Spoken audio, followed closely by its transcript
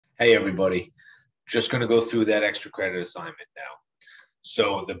Hey, everybody. Just going to go through that extra credit assignment now.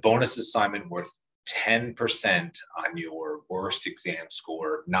 So the bonus assignment worth 10% on your worst exam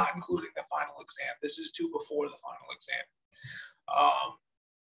score, not including the final exam. This is due before the final exam.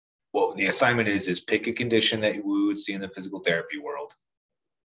 What the assignment is pick a condition that we would see in the physical therapy world,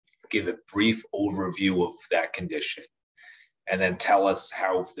 give a brief overview of that condition, and then tell us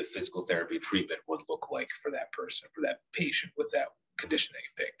how the physical therapy treatment would look like for that person, for that patient with that condition that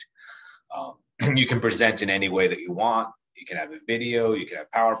you picked. You can present in any way that you want. You can have a video, you can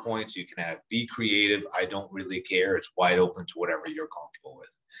have PowerPoints, you can have be creative. I don't really care. It's wide open to whatever you're comfortable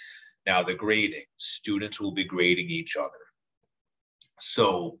with. Now, the grading, students will be grading each other.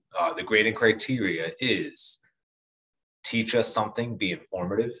 So the grading criteria is teach us something, be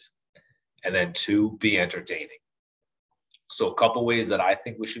informative, and then 2, be entertaining. So a couple ways that I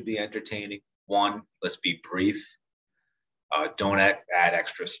think we should be entertaining. 1, let's be brief. Don't add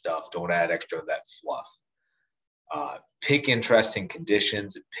extra stuff. Don't add extra of that fluff. Pick interesting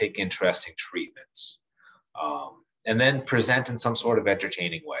conditions and pick interesting treatments. And then present in some sort of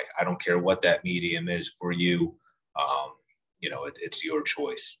entertaining way. I don't care what that medium is for you. It's your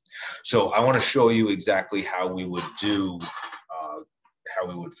choice. So I want to show you exactly how we would do, how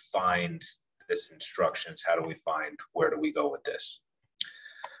we would find this instructions. How do we find, where do we go with this?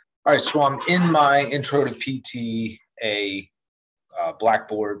 All right, so I'm in my intro to PTA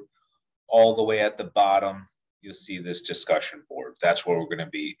Blackboard. All the way at the bottom, you'll see this discussion board. That's where we're going to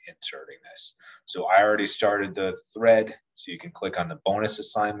be inserting this. So I already started the thread, so you can click on the bonus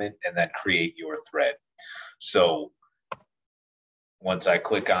assignment and then create your thread. So once I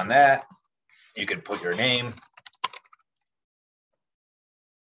click on that, you can put your name.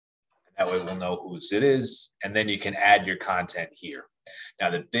 That way we'll know whose it is, and then you can add your content here. Now,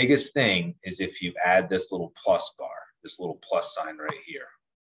 the biggest thing is if you add this little plus bar, this little plus sign right here.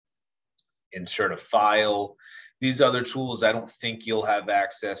 Insert a file. These other tools, I don't think you'll have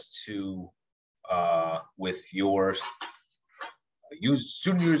access to with your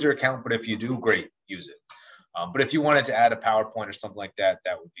student user account, but if you do, great, use it. But if you wanted to add a PowerPoint or something like that,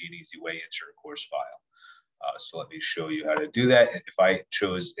 that would be an easy way, insert a course file. So let me show you how to do that. If I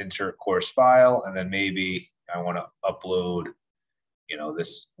chose insert course file, and then maybe I want to upload,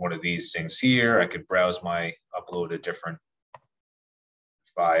 this one of these things here, I could browse upload a different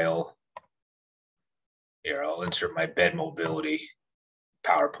file. Here, I'll insert my bed mobility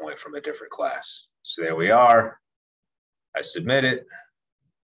PowerPoint from a different class. So there we are. I submit it.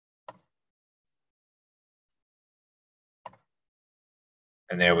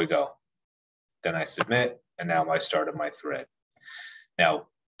 And there we go. Then I submit, and now I started my thread. Now,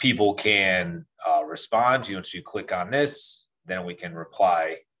 people can respond. Once you click on this, then we can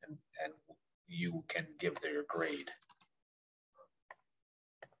reply, and you can give their grade.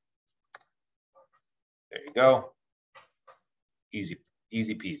 There you go. Easy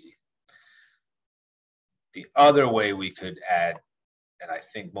peasy. The other way we could add, and I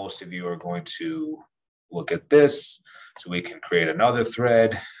think most of you are going to look at this, so we can create another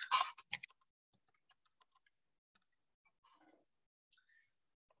thread.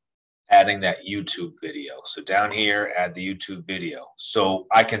 Adding that YouTube video. So down here, add the YouTube video. So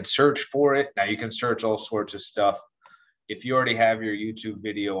I can search for it. Now you can search all sorts of stuff. If you already have your YouTube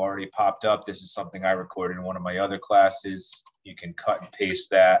video already popped up, this is something I recorded in one of my other classes. You can cut and paste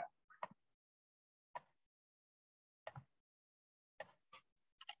that.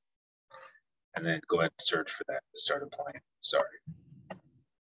 And then go ahead and search for that. Started playing. Sorry.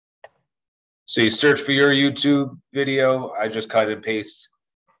 So you search for your YouTube video. I just cut and paste.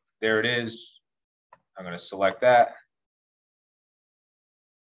 There it is. I'm going to select that.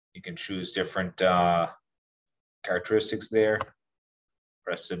 You can choose different characteristics there.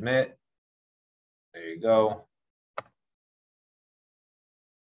 Press submit. There you go.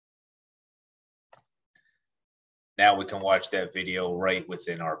 Now we can watch that video right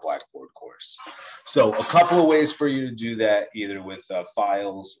within our Blackboard course. So a couple of ways for you to do that, either with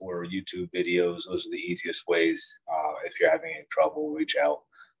files or YouTube videos. Those are the easiest ways. If you're having any trouble, reach out.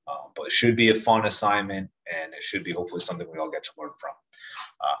 But it should be a fun assignment, and it should be hopefully something we all get to learn from.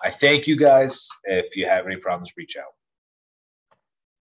 I thank you guys. If you have any problems, reach out.